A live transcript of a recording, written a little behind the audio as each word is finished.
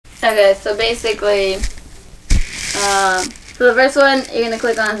Okay, so basically, so the first one you're gonna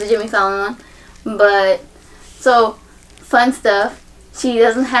click on is the Jimmy Fallon one, but so fun stuff. She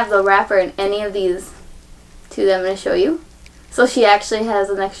doesn't have the rapper in any of these two that I'm gonna show you, so she actually has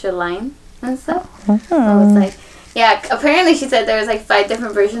an extra line and stuff. So it's like, yeah, apparently she said there was like 5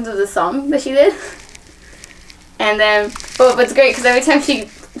 different versions of the song that she did, and then but it's great because every time she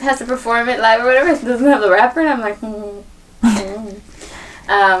has to perform it live or whatever, it doesn't have the rapper, and I'm like,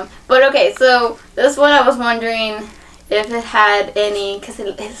 but okay, so this one I was wondering if it had any, because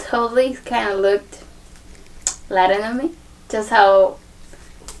it totally kind of looked Latin to me, just how,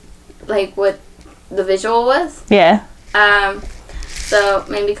 like, what the visual was. Yeah. So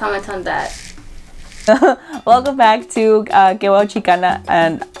maybe comment on that. Welcome back to Que Wow Chicana,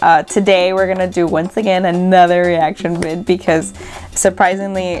 and today we're gonna do once again another reaction vid because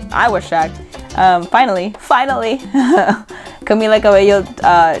surprisingly I was shocked. Finally Camila Cabello,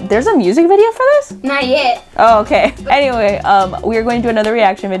 there's a music video for this? Not yet. Oh, okay. Anyway, we're going to do another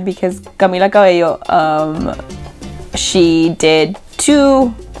reaction vid because Camila Cabello, she did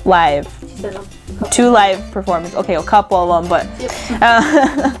two live performances. Okay, a couple of them, but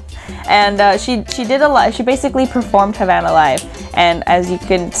and she did a lot. She basically performed Havana live, and as you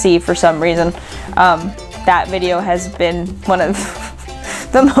can see, for some reason, that video has been one of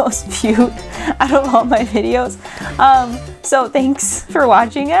the most viewed out of all my videos. So thanks for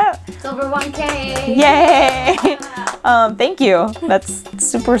watching it. It's over 1K. Yay! Thank you. That's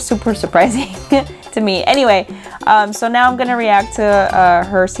super surprising to me. Anyway, so now I'm gonna react to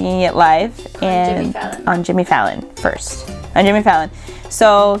her singing it live and on Jimmy Fallon first. On Jimmy Fallon.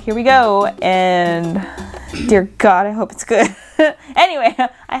 So here we go, and dear God, I hope it's good. Anyway,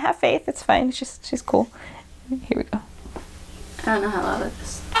 I have faith. It's fine. She's cool. Here we go. I don't know how loud it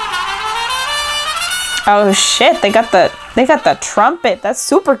is. Oh shit! They got the trumpet. That's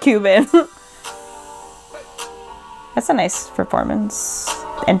super Cuban. That's a nice performance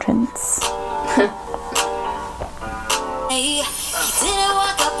entrance.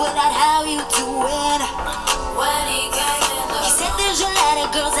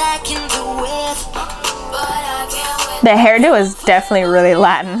 The hairdo is definitely really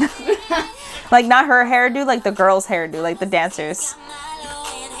Latin. Like, not her hairdo, like the girl's hairdo, like the dancers.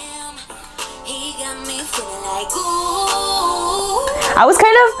 I was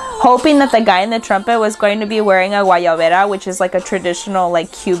kind of hoping that the guy in the trumpet was going to be wearing a guayabera, which is like a traditional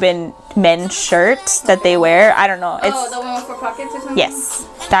like Cuban men's shirt that they wear. I don't know. It's, the one with 4 pockets or something? Yes,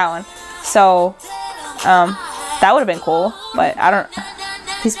 that one. So, that would have been cool, but I don't.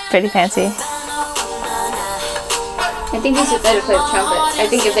 He's pretty fancy. I think he should try to play the trumpet. I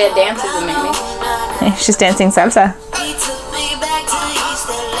think if they had dances, it maybe. She's dancing salsa.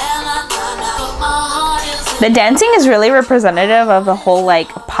 The dancing is really representative of the whole like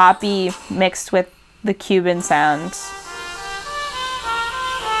poppy mixed with the Cuban sounds.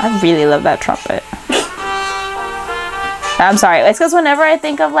 I really love that trumpet. I'm sorry. It's because whenever I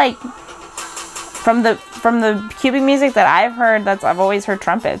think of like from the Cuban music that I've heard, I've always heard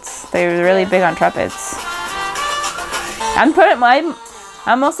trumpets. They're really big on trumpets.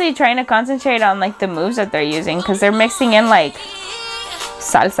 I'm mostly trying to concentrate on like the moves that they're using because they're mixing in like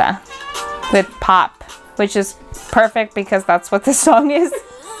salsa with pop, which is perfect because that's what the song is.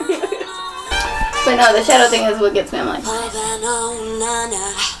 But no, the shadow thing is what gets me. I'm like, it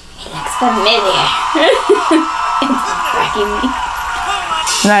looks familiar. It's cracking me.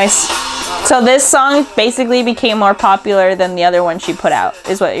 Nice. So this song basically became more popular than the other one she put out,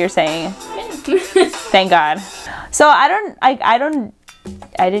 is what you're saying. Thank God. So I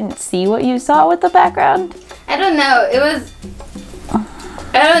didn't see what you saw with the background. I don't know.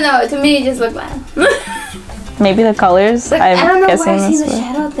 I don't know. To me, it just looked bad. Maybe the colors. Like, I don't know why I see the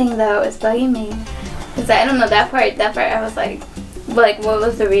shadow thing though. It's bugging me. Cause I don't know that part. That part I was like, what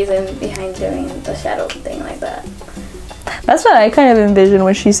was the reason behind doing the shadow thing like that? That's what I kind of envisioned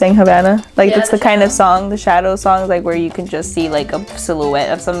when she sang Havana. Like, that's the kind of song, the shadow songs, like where you can just see like a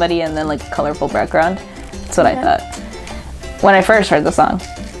silhouette of somebody and then like a colorful background. That's what I thought when I first heard the song.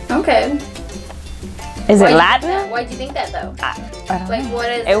 Okay. Is it Latin? Why'd you think that though? I don't know. What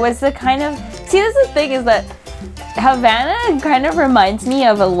is it? Was the kind of... See, this is the thing is that Havana kind of reminds me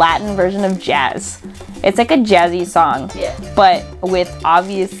of a Latin version of jazz. It's like a jazzy song. Yeah. But with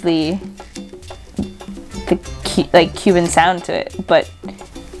obviously the Cuban sound to it. But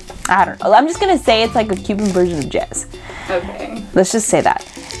I don't know. I'm just going to say it's like a Cuban version of jazz. Okay. Let's just say that.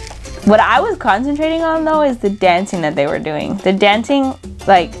 What I was concentrating on though is the dancing that they were doing. The dancing,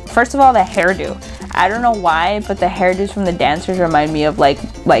 like, first of all, the hairdo. I don't know why, but the hairdos from the dancers remind me of like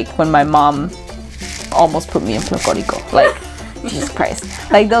when my mom almost put me in Puerto Rico. Like, Jesus Christ.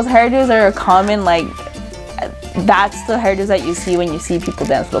 Like, those hairdos are a common, like, that's the hairdos that you see when you see people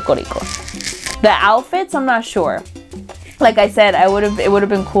dance Puerto Rico. The outfits, I'm not sure. Like I said, it would have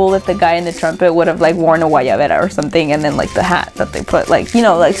been cool if the guy in the trumpet would have like worn a guayabera or something, and then like the hat that they put, like, you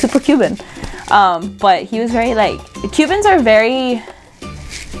know, like super Cuban. But he was very like, Cubans are very,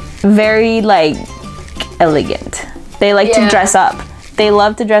 very like elegant. They like to dress up. They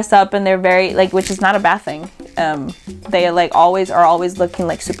love to dress up, and they're very like, which is not a bad thing. They like are always looking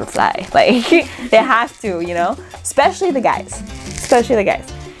like super fly. Like, they have to, you know, especially the guys,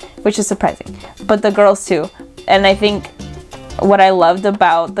 which is surprising, but the girls too. And I think what I loved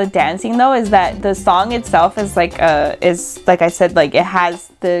about the dancing though is that the song itself is like I said, like, it has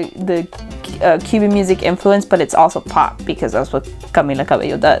the Cuban music influence, but it's also pop, because that's what Camila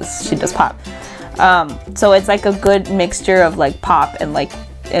Cabello does. She does pop. So it's like a good mixture of like pop and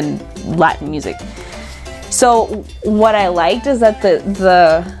Latin music. So what I liked is that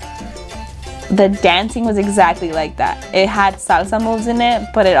the dancing was exactly like that. It had salsa moves in it,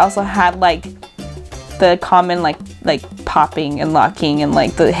 but it also had like the common like popping and locking and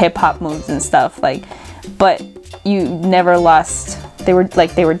like the hip hop moves and stuff, like, but you never lost. They were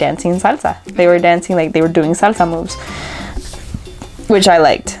dancing salsa. They were dancing like they were doing salsa moves, which I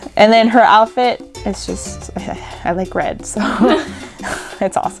liked. And then her outfit, it's just, I like red, so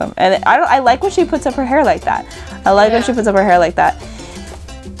it's awesome. And I like when she puts up her hair like that. I like when she puts up her hair like that.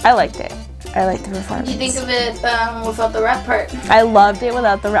 I liked it. I liked the performance. What did you think of it without the rap part? I loved it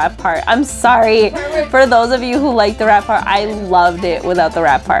without the rap part. I'm sorry for those of you who like the rap part. I loved it without the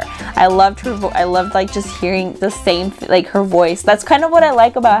rap part. I loved her I loved like just hearing the same, like, her voice. That's kind of what I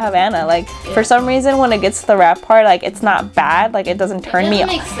like about Havana. Like, for some reason when it gets to the rap part, like, it's not bad. Like, it doesn't turn me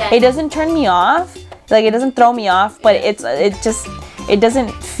off. It doesn't turn me off. Like, it doesn't throw me off, but it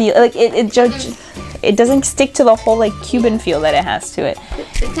doesn't feel like it doesn't stick to the whole like Cuban feel that it has to it.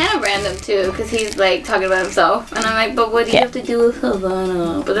 It's kind of random too, because he's like talking about himself, and I'm like, but what do you have to do with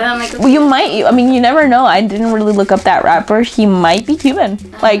Havana? But then I'm like, well, I mean, you never know. I didn't really look up that rapper. He might be Cuban.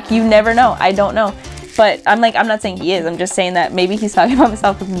 Like, you never know. I don't know. But I'm not saying he is. I'm just saying that maybe he's talking about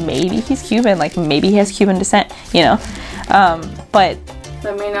himself, because maybe he's Cuban. Like, maybe he has Cuban descent, you know? But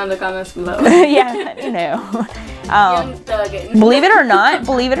let me know in the comments below. Yeah, let me know. Believe it or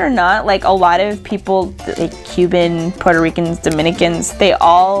not, like, a lot of people, like Cuban, Puerto Ricans, Dominicans, they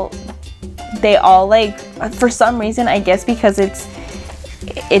all like, for some reason, I guess because it's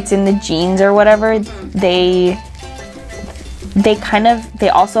in the genes or whatever, they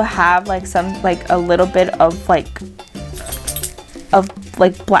also have like some, like, a little bit of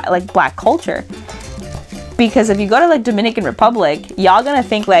black culture. Because if you go to like Dominican Republic, y'all gonna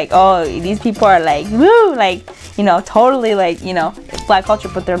think like, oh, these people are like, woo, like, you know, totally like, you know, black culture,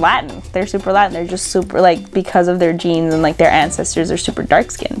 but they're Latin. They're super Latin. They're just super, like, because of their genes and like their ancestors are super dark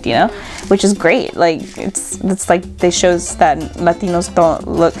skinned, you know, which is great. Like, it's like, they shows that Latinos don't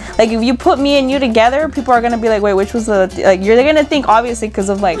look like, if you put me and you together, people are gonna be like, wait, which was the, like, they're gonna think obviously because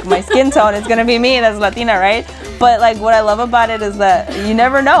of like my skin tone, it's gonna be me that's Latina, right? But like, what I love about it is that you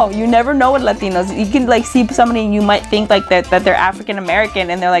never know with Latinos. You can like see somebody and you might think like that they're African American,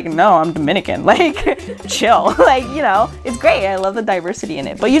 and they're like, no, I'm Dominican. Like, chill. Like, you know, it's great. I love the diversity in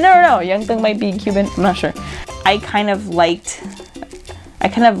it, but you never know. Young Thug might be Cuban. I'm not sure. I kind of liked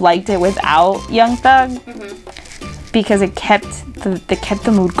it without Young Thug, because it kept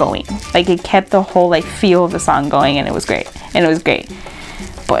the mood going. Like, it kept the whole like feel of the song going, and it was great.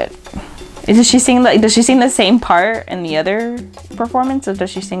 But does she sing the same part in the other performance, or does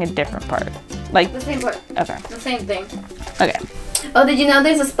she sing a different part? Like the same part. Okay. The same thing. Okay. Oh, did you know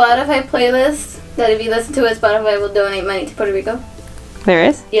there's a Spotify playlist that if you listen to it, Spotify will donate money to Puerto Rico? There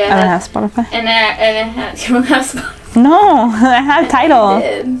is? Yeah. I don't have Spotify. And you don't have Spotify? No, I have Tidal.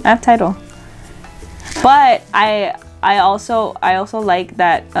 I have Tidal. But I also like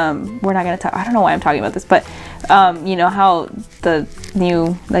that, we're not gonna talk, I don't know why I'm talking about this, but you know how the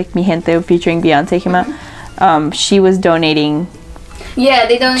new like Mi Gente featuring Beyonce came out? She was donating. Yeah,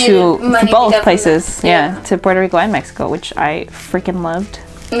 they donated to money both places. Yeah, to Puerto Rico and Mexico, which I freaking loved.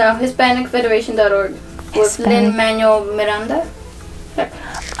 No, HispanicFederation.org with Lin-Manuel Miranda.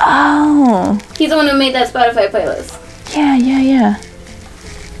 Oh. He's the one who made that Spotify playlist. Yeah.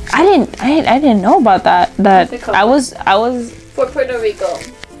 I didn't know about that. I was for Puerto Rico.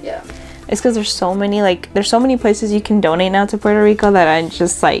 Yeah. It's because there's so many places you can donate now to Puerto Rico that I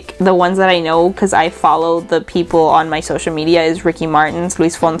just like, the ones that I know because I follow the people on my social media is Ricky Martin's,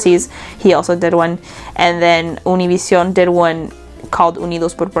 Luis Fonsi's. He also did one, and then Univision did one called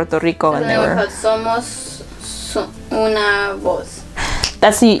Unidos por Puerto Rico, and they were called Somos una voz.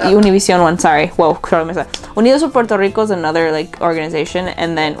 That's the Univision one. Sorry. Whoa, sorry, Unidos por Puerto Rico is another like organization,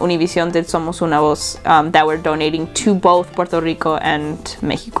 and then Univision did Somos Una Voz, that were donating to both Puerto Rico and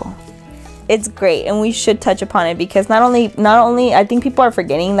Mexico. It's great, and we should touch upon it because not only I think people are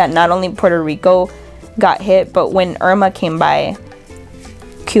forgetting that not only Puerto Rico got hit, but when Irma came by,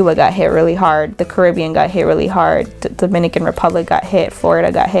 Cuba got hit really hard, the Caribbean got hit really hard, the Dominican Republic got hit, Florida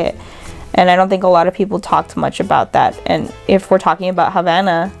got hit, and I don't think a lot of people talked much about that. And if we're talking about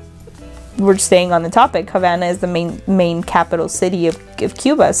Havana, we're staying on the topic. Havana is the main capital city of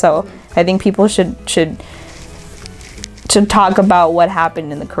Cuba, so I think people should talk about what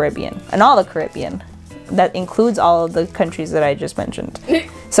happened in the Caribbean and all the Caribbean. That includes all of the countries that I just mentioned.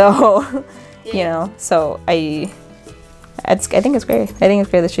 So, you know, so I think it's great. I think it's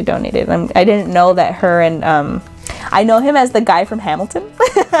great that she donated. I didn't know that her and I know him as the guy from Hamilton.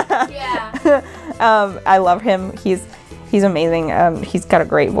 Yeah. I love him. He's amazing. He's got a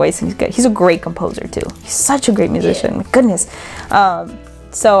great voice, and he's a great composer too. He's such a great musician. Yeah. Goodness.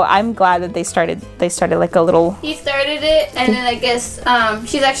 So I'm glad that they started like a little. He started it, and then I guess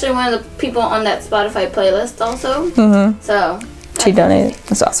she's actually one of the people on that Spotify playlist also. Mm-hmm. So she donated.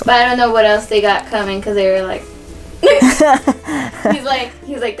 That's awesome. But I don't know what else they got coming because they were like. he's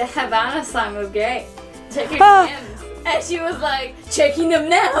like the Havana song was great. Check your DMs. And she was like, checking them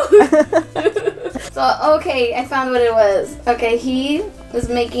now. So, okay, I found what it was. Okay, he was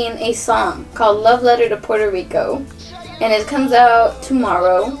making a song called Love Letter to Puerto Rico. And it comes out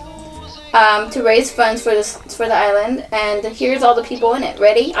tomorrow to raise funds for the island. And here's all the people in it.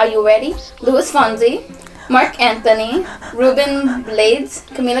 Ready? Are you ready? Luis Fonsi, Mark Anthony, Ruben Blades,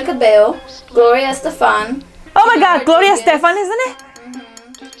 Camila Cabello, Gloria Estefan. Oh my God, Gloria Estefan, isn't it?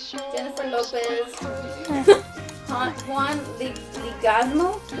 Mm-hmm. Jennifer Lopez. Juan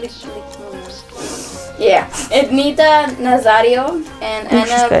Ligazmo? Yeah. Ednita Nazario and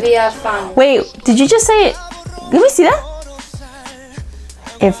Ana Villafan. Wait, did you just say... Let me see that.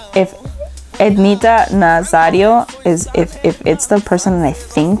 If Ednita Nazario is... If it's the person that I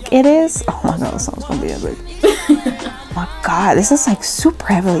think it is... Oh my God, this song's gonna be epic. Oh my God, this is like super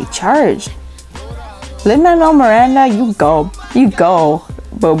heavily charged. Lin-Manuel Miranda, you go. You go,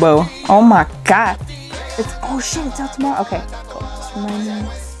 Bobo. Oh my God. Oh shit, it's out tomorrow. Okay, cool. Just remind me.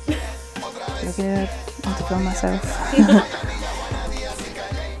 Look at it. I have to film myself.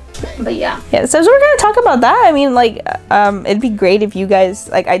 But yeah. Yeah, so we're gonna talk about that. I mean, like, it'd be great if you guys,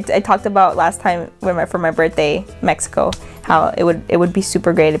 like, I talked about last time for my birthday, Mexico, how it would be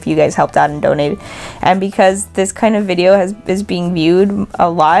super great if you guys helped out and donated. And because this kind of video is being viewed a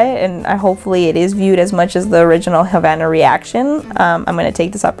lot, and hopefully it is viewed as much as the original Havana reaction, I'm gonna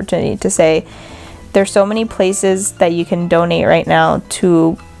take this opportunity to say there's so many places that you can donate right now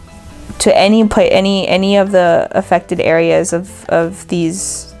to any of the affected areas of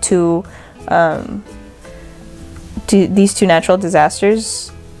these two natural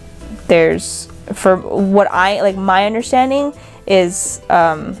disasters. There's, for what my understanding is,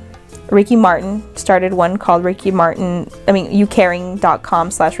 Ricky Martin started one called Ricky Martin. I mean,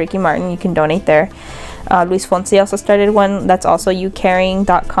 youcaring.com/Ricky Martin. You can donate there. Luis Fonsi also started one that's also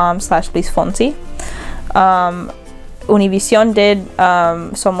youcaring.com/Luis Fonsi. Univision did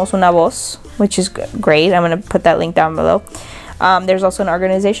Somos Una Voz, which is great. I'm going to put that link down below. There's also an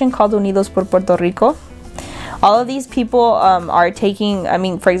organization called Unidos por Puerto Rico. All of these people are taking, I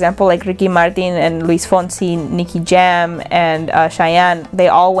mean, for example, like Ricky Martin and Luis Fonsi, Nicky Jam, and Cheyenne, they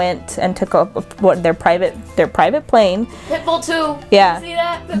all went and took their private plane. Pitbull too. Yeah. See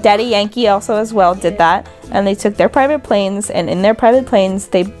that? Pitbull. Daddy Yankee also as well did that. And they took their private planes, and in their private planes,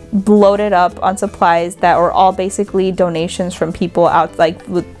 they loaded up on supplies that were all basically donations from people out, like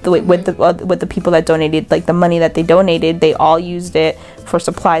with the people that donated, like the money that they donated, they all used it for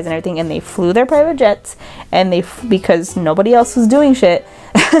supplies and everything, and they flew their private jets, and because nobody else was doing shit.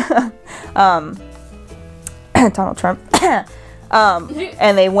 Donald Trump.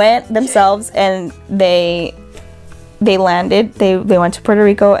 And they went themselves, and they landed. They went to Puerto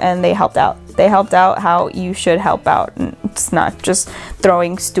Rico, and they helped out. They helped out how you should help out. And it's not just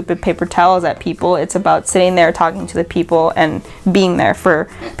throwing stupid paper towels at people. It's about sitting there talking to the people and being there for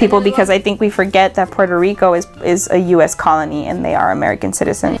people, because I think we forget that Puerto Rico is a U.S. colony and they are American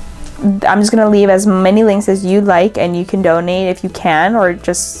citizens. I'm just going to leave as many links as you like, and you can donate if you can, or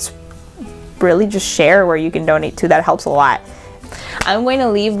just really just share where you can donate to. That helps a lot. I'm going to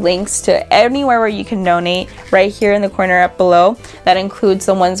leave links to anywhere where you can donate right here in the corner up below. That includes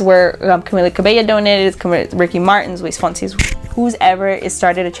the ones where Camila Cabello donated, Ricky Martin's, Luis Fonsi's, whoever is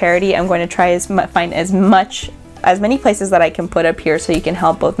started a charity. I'm going to try find as many places that I can put up here so you can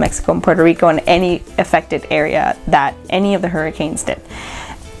help both Mexico and Puerto Rico and any affected area that any of the hurricanes did.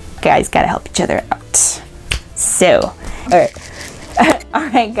 Guys, gotta help each other out. So,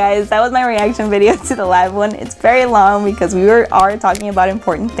 alright guys, that was my reaction video to the live one. It's very long because we are talking about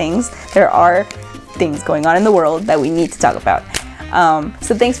important things. There are things going on in the world that we need to talk about.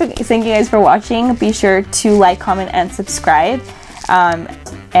 So thank you guys for watching. Be sure to like, comment, and subscribe. And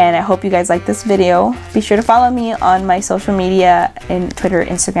I hope you guys like this video. Be sure to follow me on my social media in Twitter,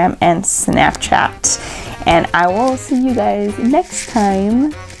 Instagram, and Snapchat. And I will see you guys next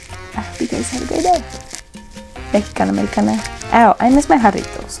time. I hope you guys have a great day. Mexicana, Americana. Ow, I miss my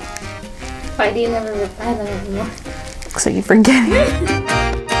jarritos. Why do you never reply them anymore? So you forget it.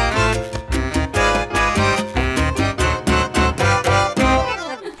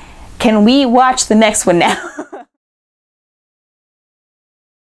 Can we watch the next one now?